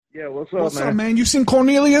Yeah, what's up, What's man? up, man? You seen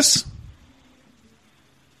Cornelius?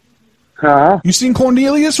 Huh? You seen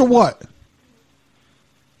Cornelius or what?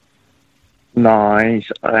 No, I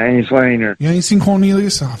ain't seen her. You ain't seen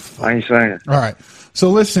Cornelius? Oh, fuck. I ain't seen her. All right. So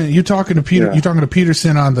listen, you talking to Peter? Yeah. You talking to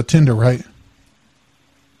Peterson on the Tinder, right?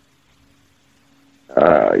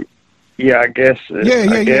 Yeah, I guess.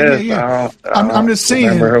 Yeah. I'm just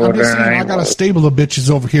saying. I got a stable of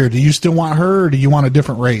bitches over here. Do you still want her, or do you want a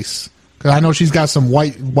different race? Because I know she's got some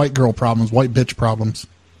white girl problems, white bitch problems.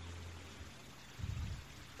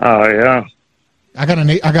 Oh yeah. I got an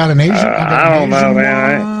Asian. I don't know,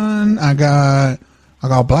 man. One. I got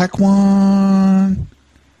a black one.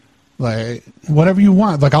 Like whatever you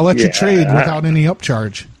want. Like I'll let you trade without any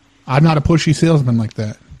upcharge. I'm not a pushy salesman like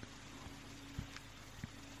that.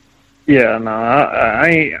 Yeah, no,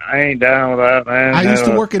 I ain't down with that, man. I used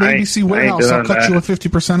to work at ABC Warehouse. I'll cut you a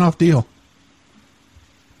 50% off deal.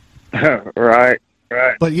 Right.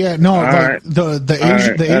 But yeah, no, right.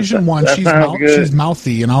 the Asian one, she's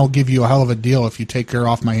mouthy, and I'll give you a hell of a deal if you take her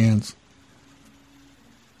off my hands.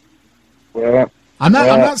 Well, I'm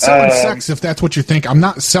not selling sex if that's what you think. I'm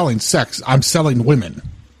not selling sex. I'm selling women.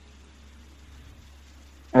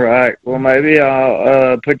 Right. Well, maybe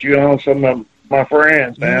I'll put you on some of my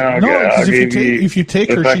friends, man. No, if you take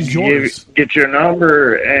her, she's yours. Get your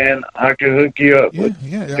number, and I can hook you up with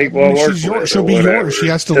people I work with. She'll be yours. She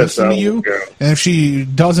has to listen to you, and if she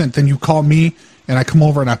doesn't, then you call me, and I come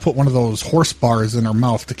over and I put one of those horse bars in her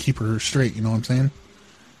mouth to keep her straight. You know what I'm saying?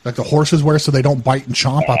 Like the horses wear so they don't bite and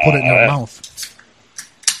chomp. I put it in her mouth.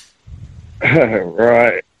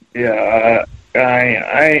 Right. Yeah.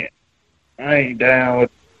 I ain't down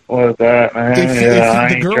with that, man.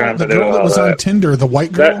 The girl that was on Tinder, the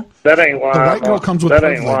white girl, that ain't why. The white girl comes with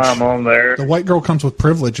privilege. Ain't why I'm on there. The white girl comes with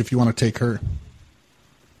privilege. If you want to take her.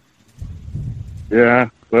 Yeah.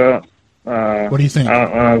 Well. What do you think?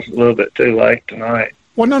 It's a little bit too late tonight.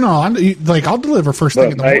 Well, no. I'll deliver first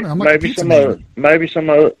thing in the morning. I'm like maybe some other. Maybe some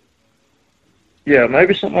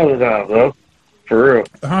other time though. For real.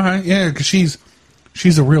 All right. Yeah, because she's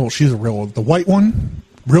a real. The white one,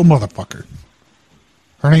 real motherfucker.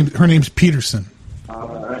 Her name's Peterson. All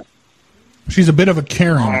right. She's a bit of a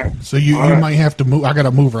Karen, right. So you might have to move. I got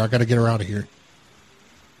to move her. I got to get her out of here.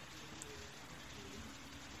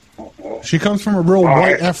 She comes from a real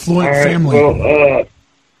white, affluent family.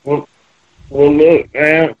 Well, look,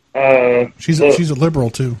 man. She's a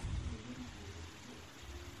liberal too.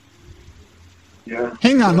 Yeah.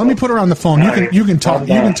 Hang on, let me put her on the phone. You can talk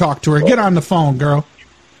to her. Get on the phone, girl.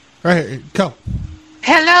 Right, go.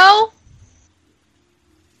 Hello.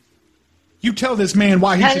 You tell this man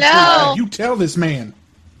why he should quit. You tell this man.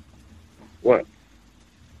 What?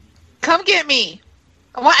 Come get me.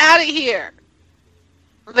 I want out of here.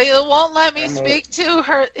 They won't let me speak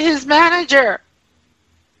to his manager.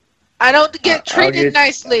 I don't get treated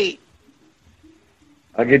nicely.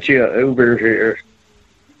 I'll get you an Uber here.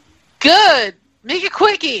 Good. Make it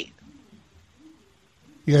quickie.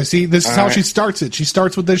 Yeah, see, this is how she starts it. She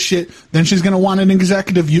starts with this shit. Then she's going to want an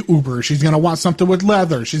executive Uber. She's going to want something with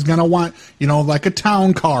leather. She's going to want, like a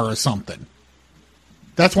town car or something.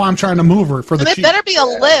 That's why I'm trying to move her for the cheap. It better be a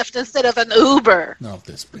Lyft instead of an Uber. No,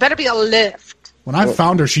 this. It better be a Lyft. When I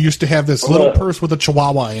found her, she used to have this little purse with a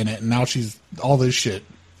chihuahua in it, and now she's all this shit.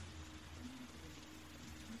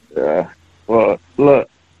 Yeah. Well, look.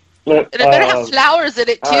 And it better have flowers in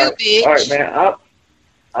it too, bitch. All right, man.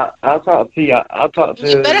 I'll talk to you. I'll talk to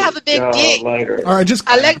you. You better have a big dick later. All right,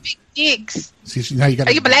 I like big dicks. See, now you got.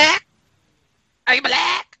 Are you black? Are you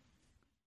black?